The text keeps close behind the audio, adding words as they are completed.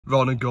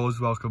Right then guys,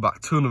 welcome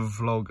back to another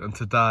vlog, and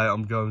today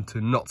I'm going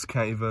to Notts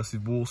County versus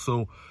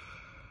Walsall.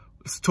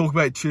 Let's talk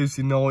about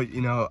Tuesday night.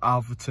 You know,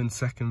 Alfreton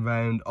second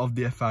round of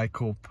the FA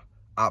Cup.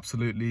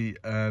 Absolutely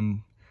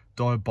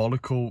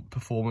diabolical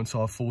performance,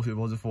 I thought it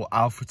was. I thought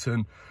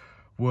Alfreton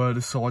were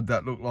the side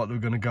that looked like they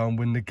were going to go and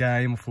win the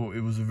game. I thought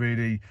it was a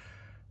really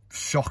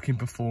shocking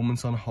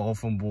performance on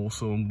half on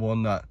Walsall, and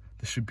one that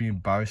they should be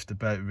embarrassed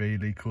about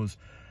really, because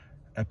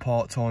a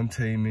part-time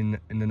team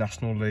in the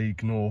National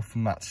League North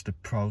matched the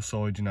pro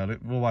side. You know,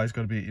 we've always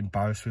got to be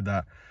embarrassed with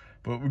that.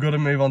 But we've got to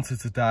move on to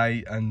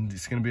today, and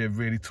it's going to be a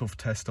really tough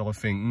test, I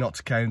think.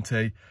 Notts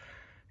County, you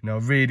know,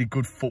 really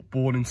good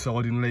footballing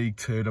side in League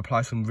Two. They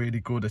play some really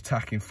good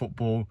attacking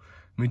football.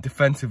 I mean,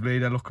 defensively,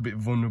 they look a bit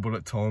vulnerable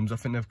at times. I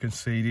think they've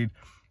conceded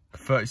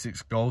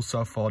 36 goals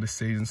so far this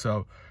season,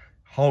 so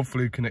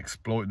hopefully we can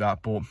exploit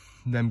that. But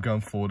them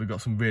going forward, they've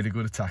got some really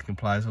good attacking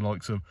players, the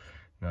likes of,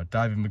 you know,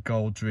 David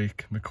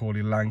McGoldrick,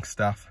 Macaulay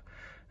Langstaff,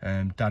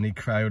 Danny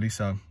Crowley.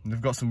 So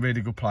they've got some really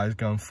good players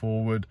going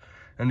forward.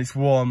 And it's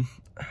one,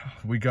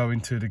 we go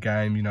into the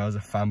game, you know, as a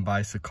fan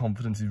base, the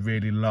confidence is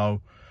really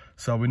low.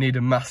 So we need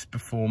a massive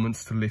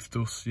performance to lift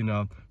us. You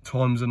know,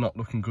 times are not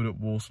looking good at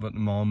Walsall at the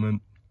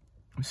moment.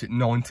 We sit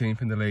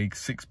 19th in the league,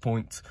 6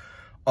 points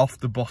off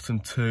the bottom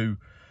two.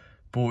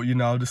 But, you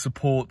know, the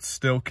support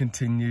still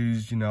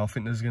continues. You know, I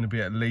think there's going to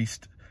be at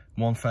least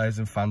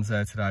 1,000 fans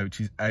there today,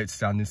 which is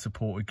outstanding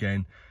support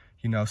again.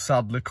 You know,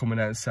 Sadler coming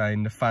out and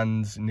saying the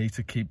fans need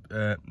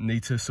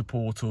to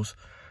support us.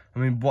 I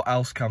mean, what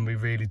else can we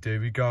really do?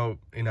 We go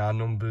in our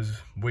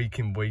numbers week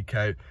in, week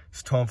out.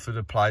 It's time for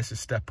the players to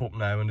step up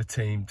now and the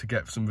team to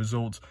get some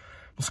results.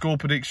 The score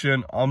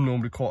prediction, I'm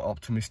normally quite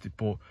optimistic,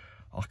 but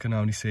I can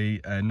only see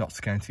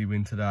Notts County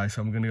win today.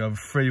 So I'm going to go with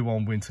a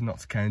 3-1 win to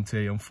Notts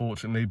County,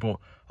 unfortunately, but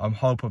I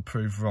hope I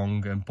prove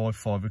wrong, and by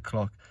 5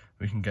 o'clock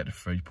we can get the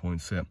 3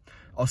 points here.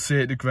 I'll see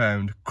you at the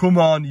ground. Come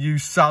on, you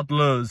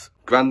Saddlers.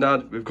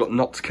 Grandad, we've got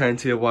Notts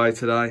County away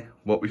today.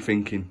 What we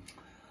thinking?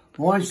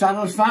 Morning,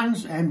 Saddlers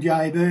fans.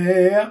 MJB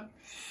here.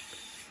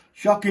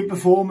 Shocking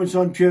performance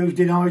on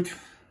Tuesday night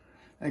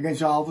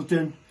against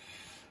Alfreton.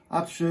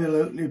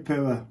 Absolutely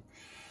poor.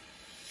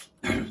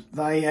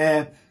 They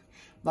had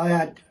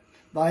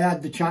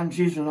the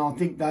chances, and I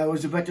think they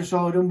was a better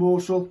side than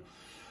Walsall.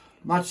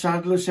 Matt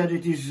Sadler said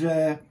at his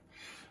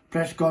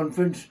press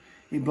conference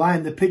he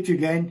blamed the pitch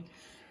again,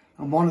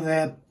 and one of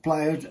their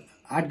players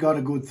had got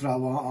a good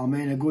throw. I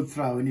mean, a good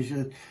throw, and he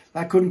said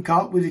they couldn't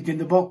cope with it in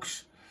the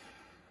box.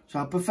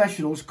 So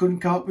professionals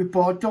couldn't cope with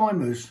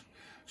part-timers.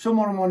 Some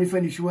of them only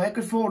finished work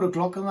at 4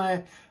 o'clock, and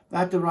they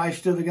had to race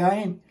to the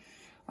game.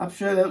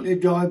 Absolutely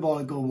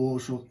diabolical,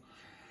 Walsall.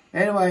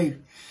 Anyway,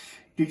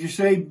 did you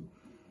see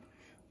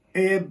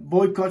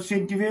Boycott's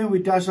interview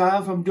with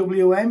Dazar from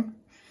WM?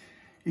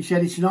 He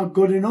said it's not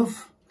good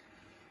enough.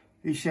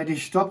 He said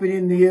he's stopping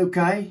in the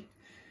UK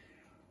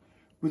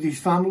with his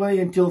family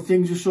until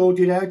things are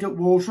sorted out at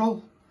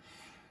Walsall.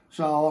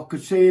 So I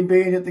could see him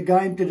being at the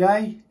game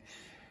today.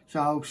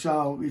 So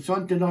it's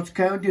on to Notts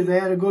County.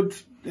 They're a good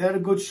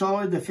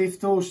side, the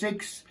 5th or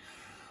 6th.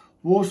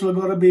 Walsall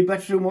have got to be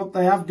better than what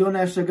they have done,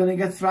 else they're going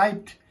to get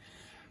thraped.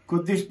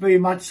 Could this be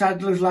Matt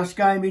Sadler's last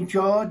game in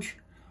charge?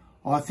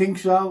 I think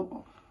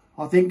so.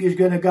 I think he's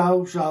going to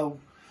go. So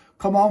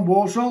come on,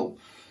 Walsall.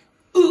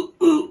 Ooh,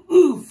 ooh,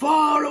 ooh,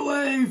 far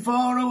away,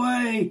 far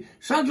away.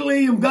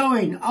 Suddenly I'm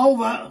going,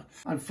 over.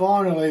 And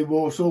finally,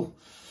 Walsall,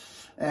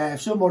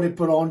 somebody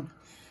put on,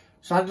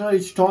 Sadly,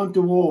 it's time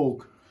to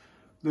walk.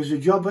 There's a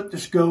job at the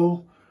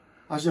school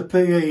as a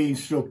PE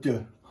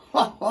instructor.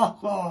 Ha ha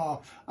ha,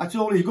 that's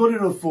all he's good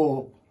enough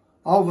for.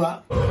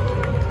 Over.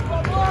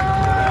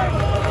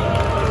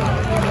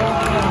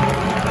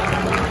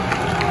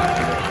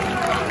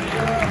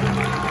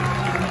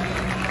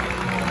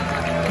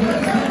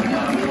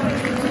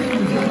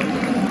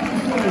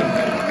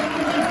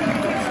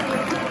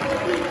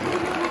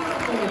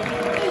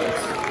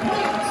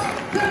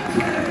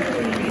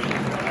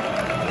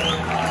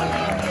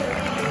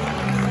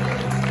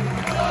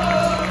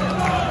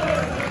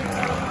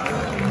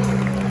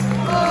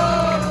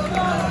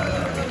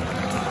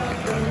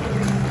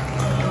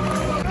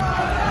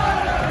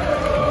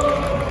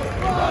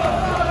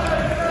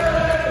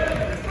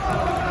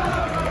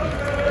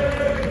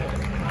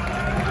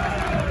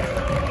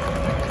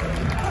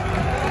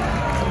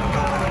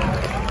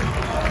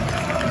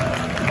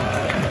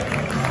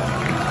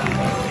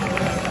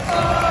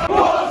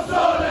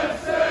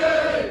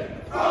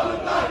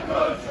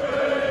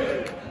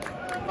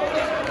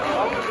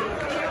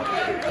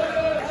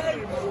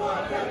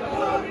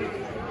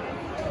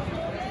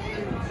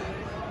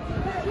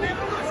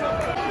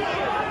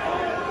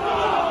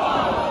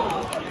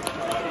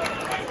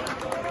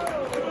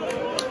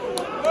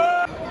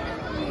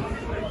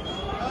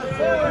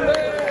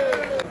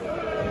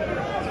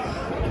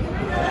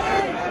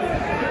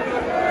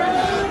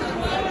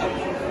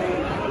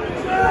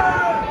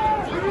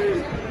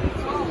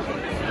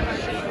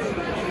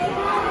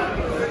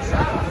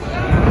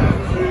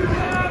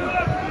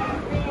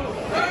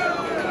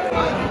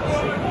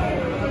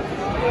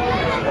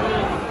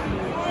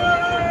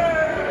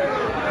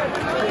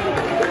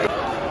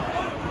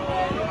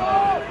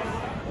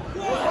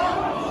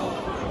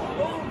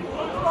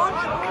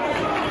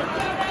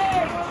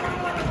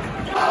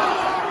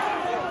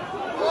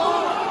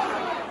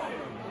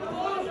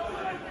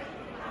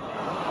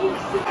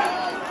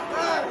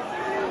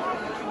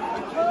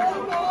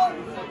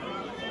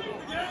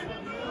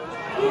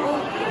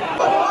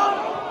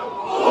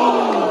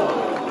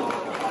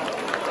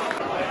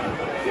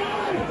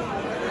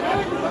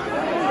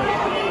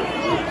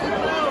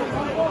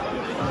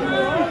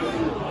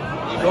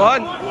 Go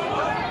on.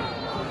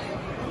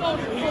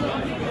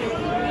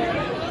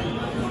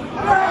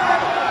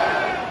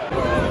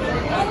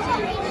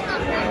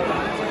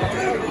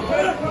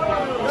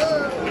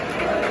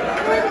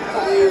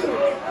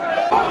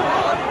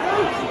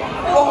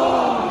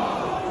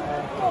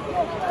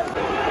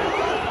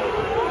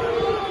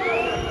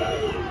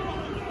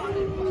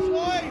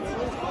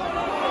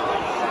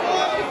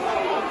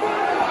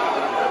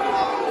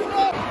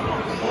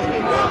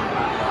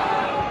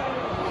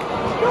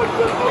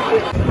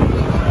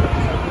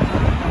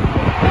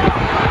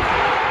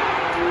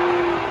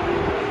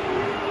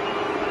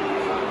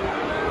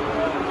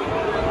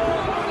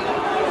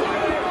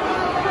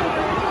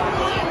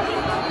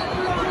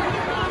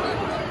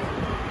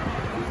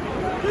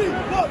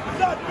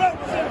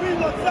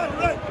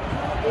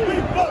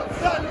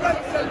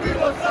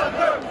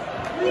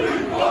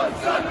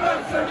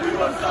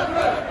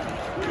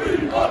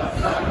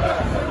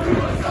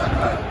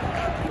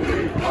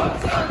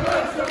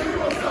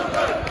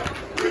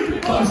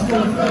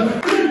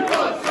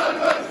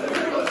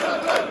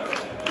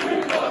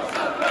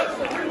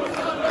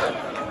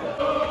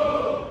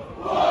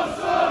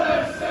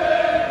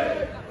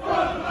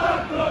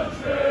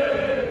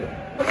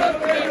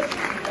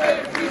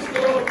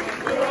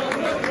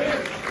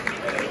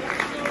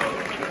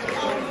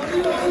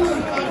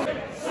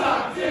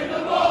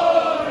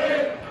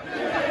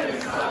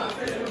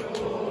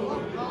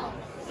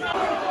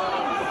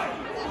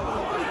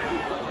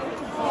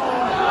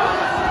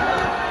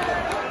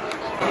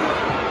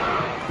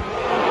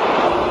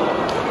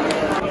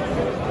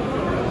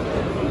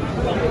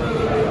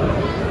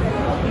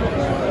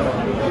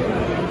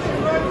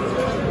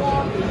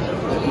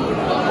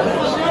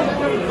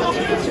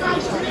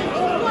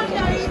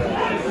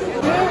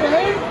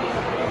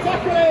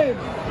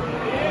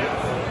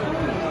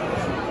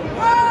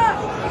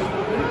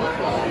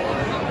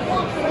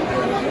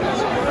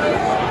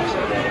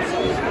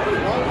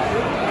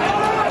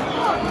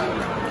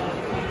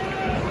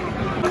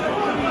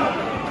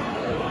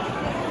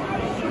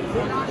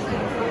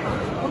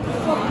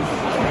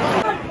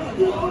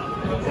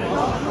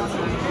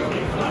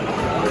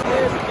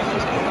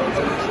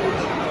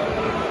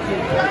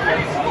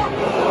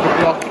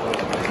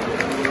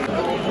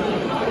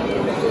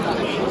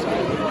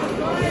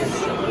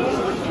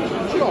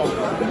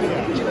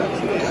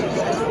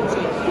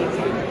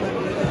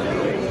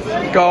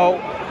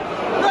 Go.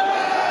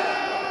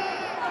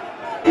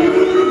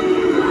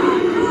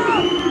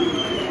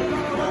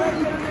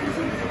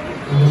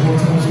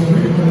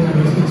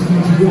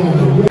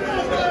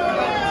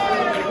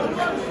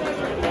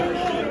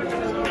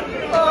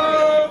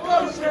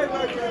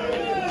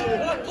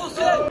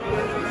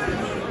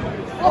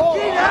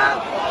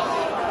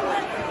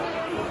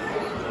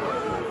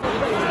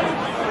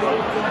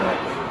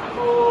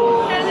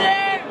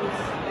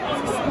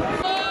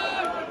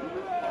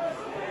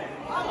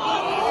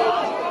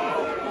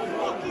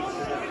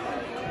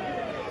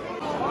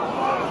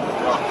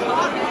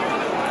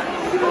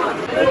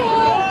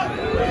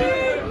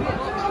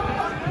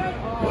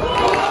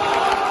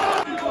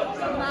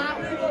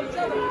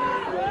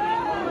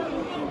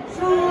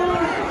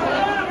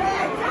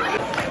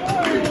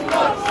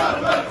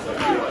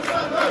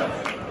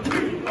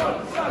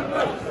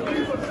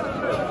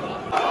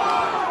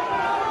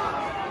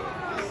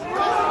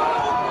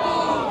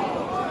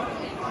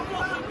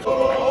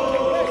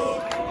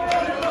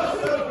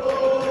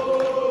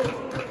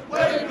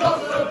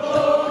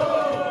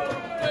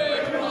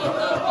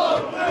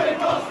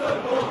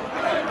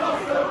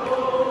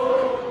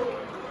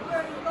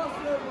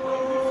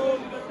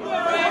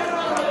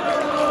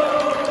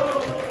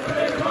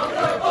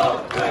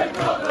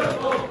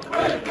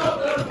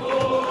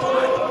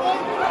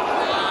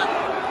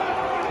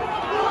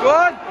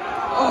 Good.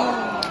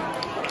 Oh.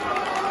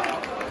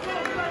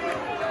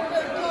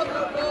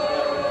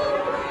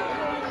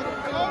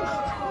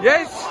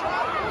 Yes.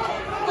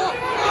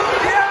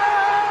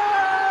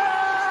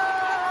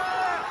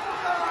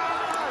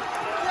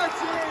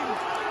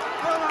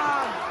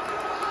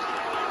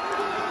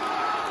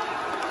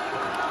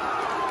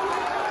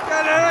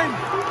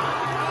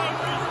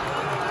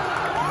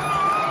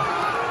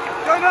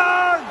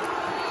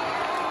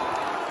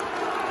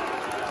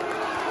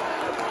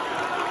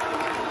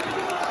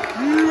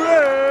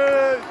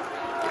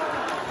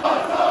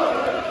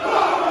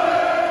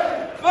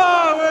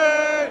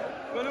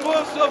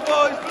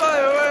 Boys, play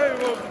away,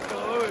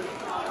 boys.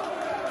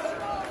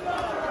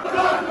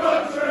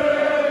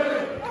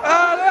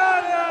 Ali,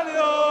 ali, ali,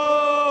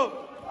 oh!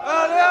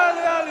 Ali,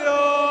 ali, ali,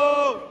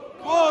 oh!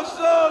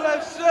 Walsall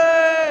FC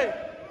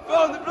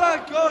from the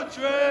Black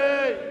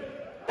Country.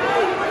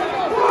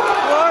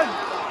 One.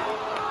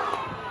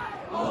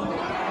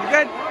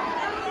 Again.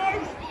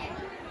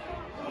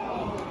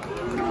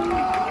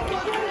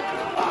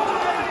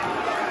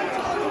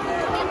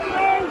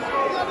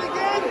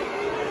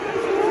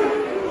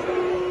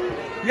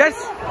 Yes.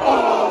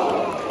 Oh.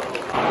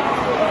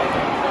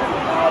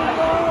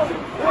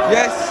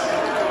 Yes.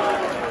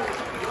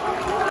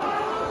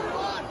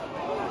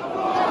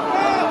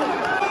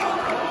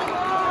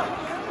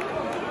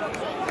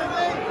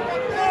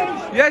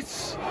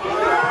 Yes!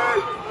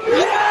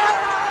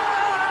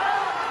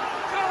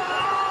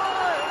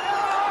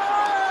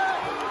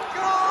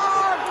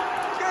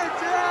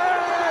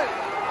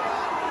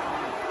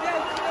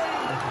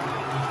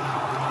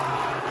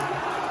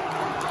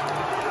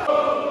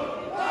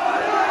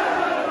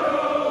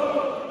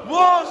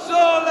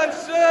 Walsall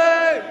FC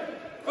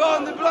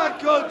from the Black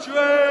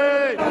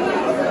Country!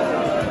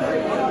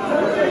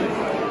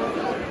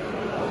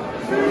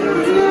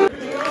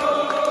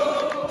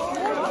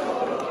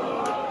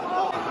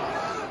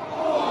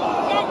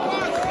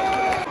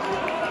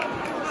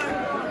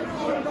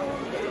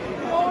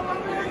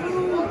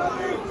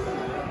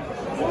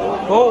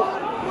 Oh,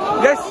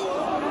 yes!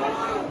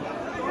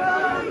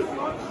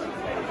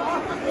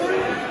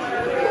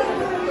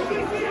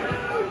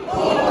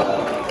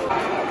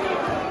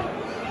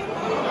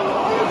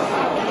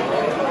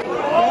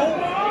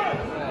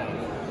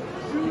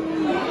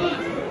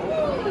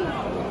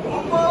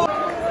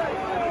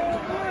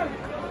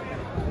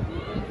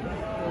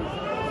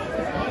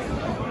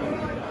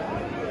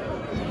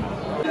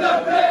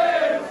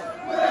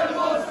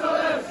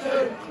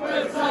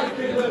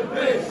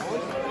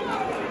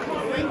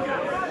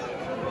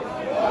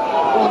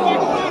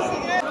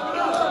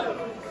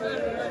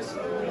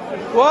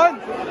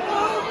 One. Oh.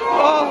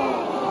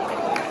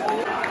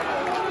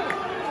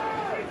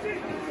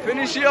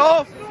 Finish it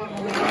off. 4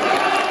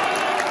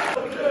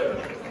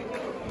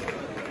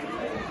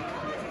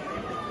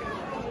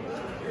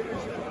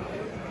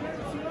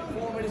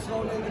 minutes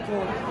long in the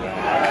corner.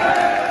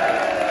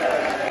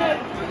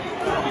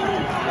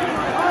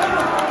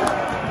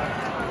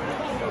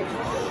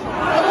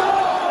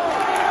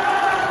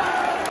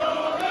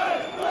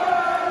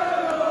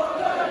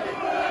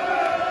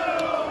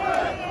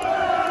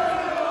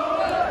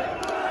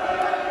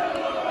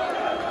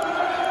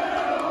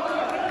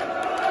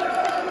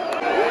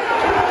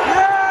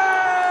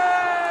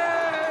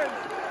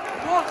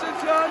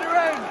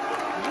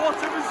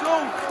 What a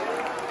result!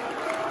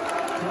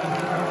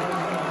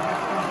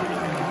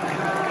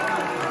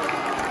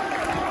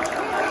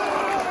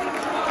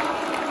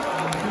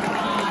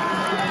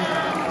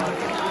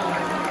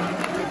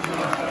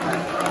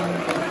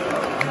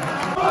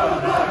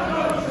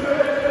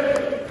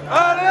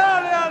 Ali,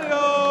 ali, ali,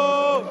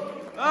 oh!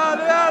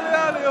 Ali, ali,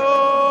 ali,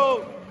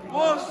 oh!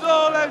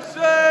 Walsall FC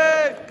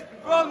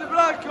from the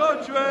Black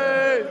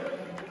Country!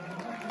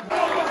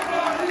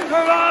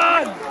 Come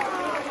on!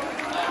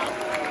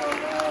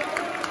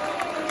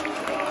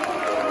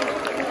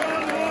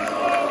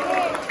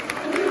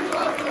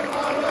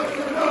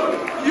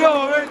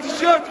 You're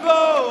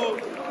indestructible,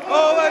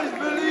 always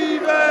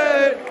believe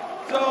it,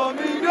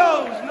 Tommy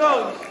knows.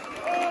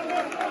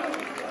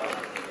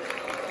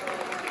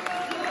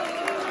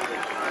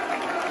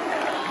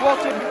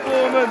 What a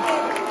performance!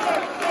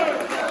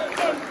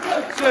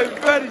 Super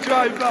Freddy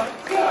Driver!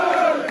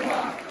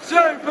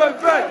 Super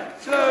Fred!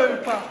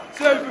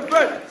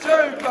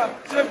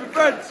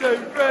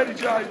 Super Freddy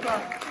Driver!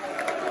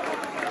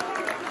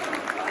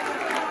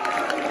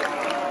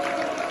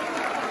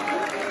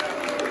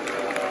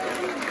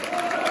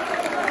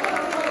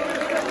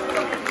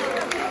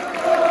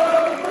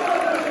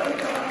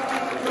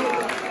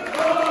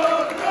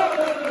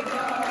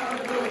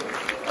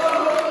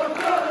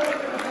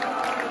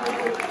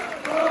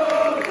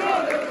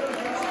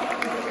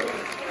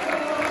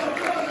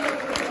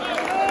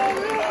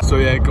 So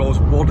yeah guys,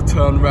 what a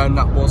turnaround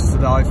that was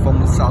today from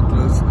the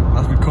Saddlers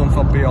as we come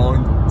from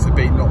behind to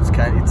beat Notts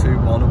County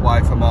 2-1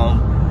 away from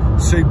home.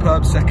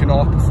 Superb second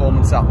half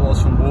performance that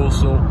was from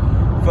Walsall.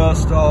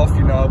 First half,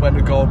 you know, went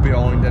a goal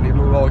behind and it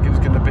looked like it was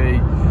going to be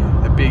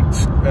a big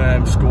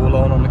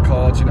scoreline on the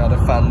cards. You know, the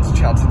fans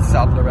chanting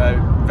Saddler out,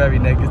 very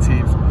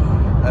negative.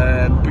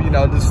 But you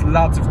know, the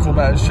lads have come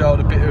out and showed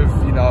a bit of,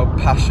 you know,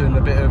 passion,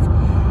 a bit of,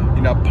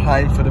 you know,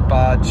 playing for the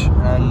badge.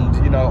 And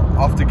you know,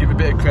 I have to give a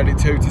bit of credit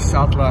to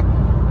Saddler.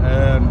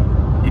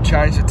 He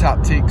changed the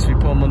tactics, we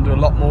put him under a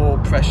lot more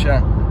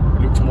pressure,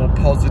 he looked more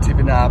positive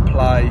in our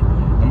play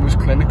and was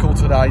clinical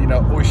today. You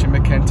know,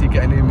 Mcentee'S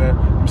getting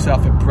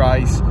himself a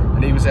brace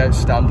and he was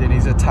outstanding.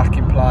 His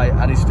attacking play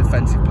and his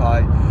defensive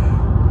play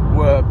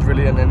were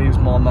brilliant and he was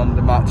my man of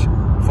the match.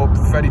 I thought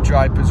Freddie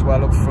Draper as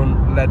well up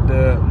front led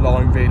the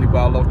line really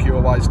well like he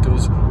always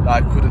does.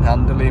 They couldn't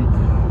handle him,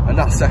 and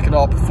that second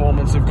half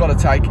performance, I've got to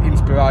take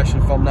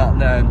inspiration from that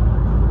now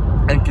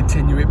and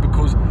continue it,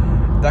 because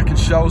they can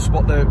show us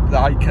what they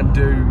can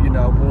do. You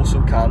know,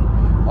 Walsall can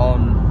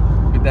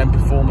on with them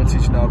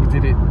performances. You know, we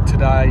did it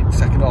today,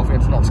 second half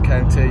against Notts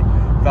County.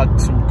 We've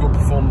had some good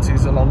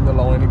performances along the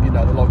line, and you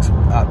know, the likes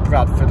of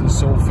Bradford and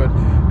Salford.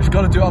 We've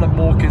got to do it on a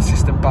more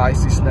consistent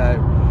basis now.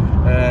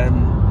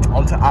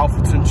 On to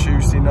Alfreton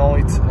Tuesday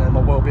night, I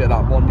will be at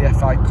that one, the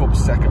FA Cup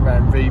second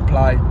round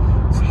replay.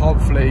 So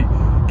hopefully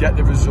get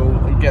the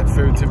result and get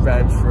through to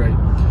round 3.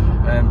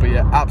 But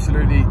yeah,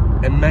 absolutely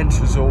immense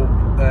result.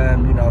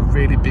 You know,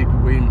 really big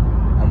win,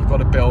 and we've got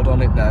to build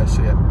on it now.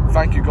 So yeah,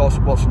 thank you guys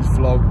for watching this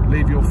vlog.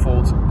 Leave your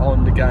thoughts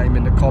on the game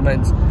in the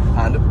comments,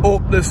 and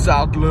up the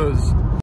Saddlers.